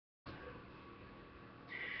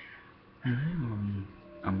Hello,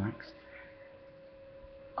 I'm Max.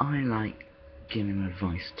 I like giving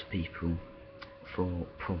advice to people for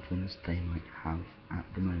problems they might have at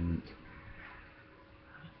the moment.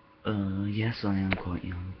 Yes, I am quite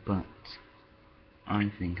young, but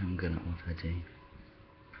I think I'm good at what I do.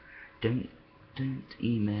 Don't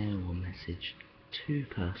email or message too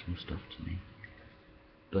personal stuff to me,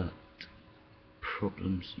 but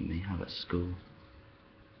problems you may have at school,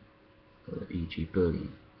 e.g.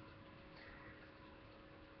 bullying.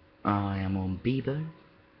 I am on Bebo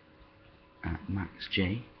at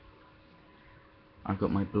MaxJ. I've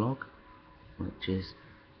got my blog, which is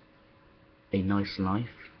A Nice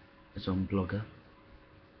Life. It's on Blogger.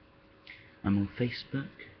 I'm on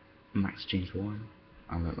Facebook, Max James Warren.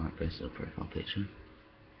 I look like this as a profile picture.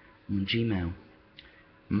 I'm on Gmail,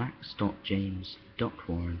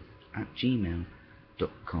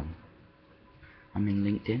 max.james.warren@gmail.com. I'm in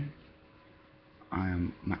LinkedIn. I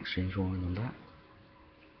am Max James Warren on that.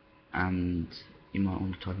 And you might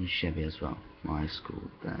want to type in Chevier as well. My school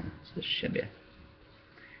there says Chevier.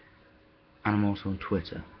 And I'm also on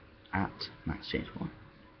Twitter at Max James Warren.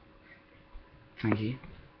 Thank you.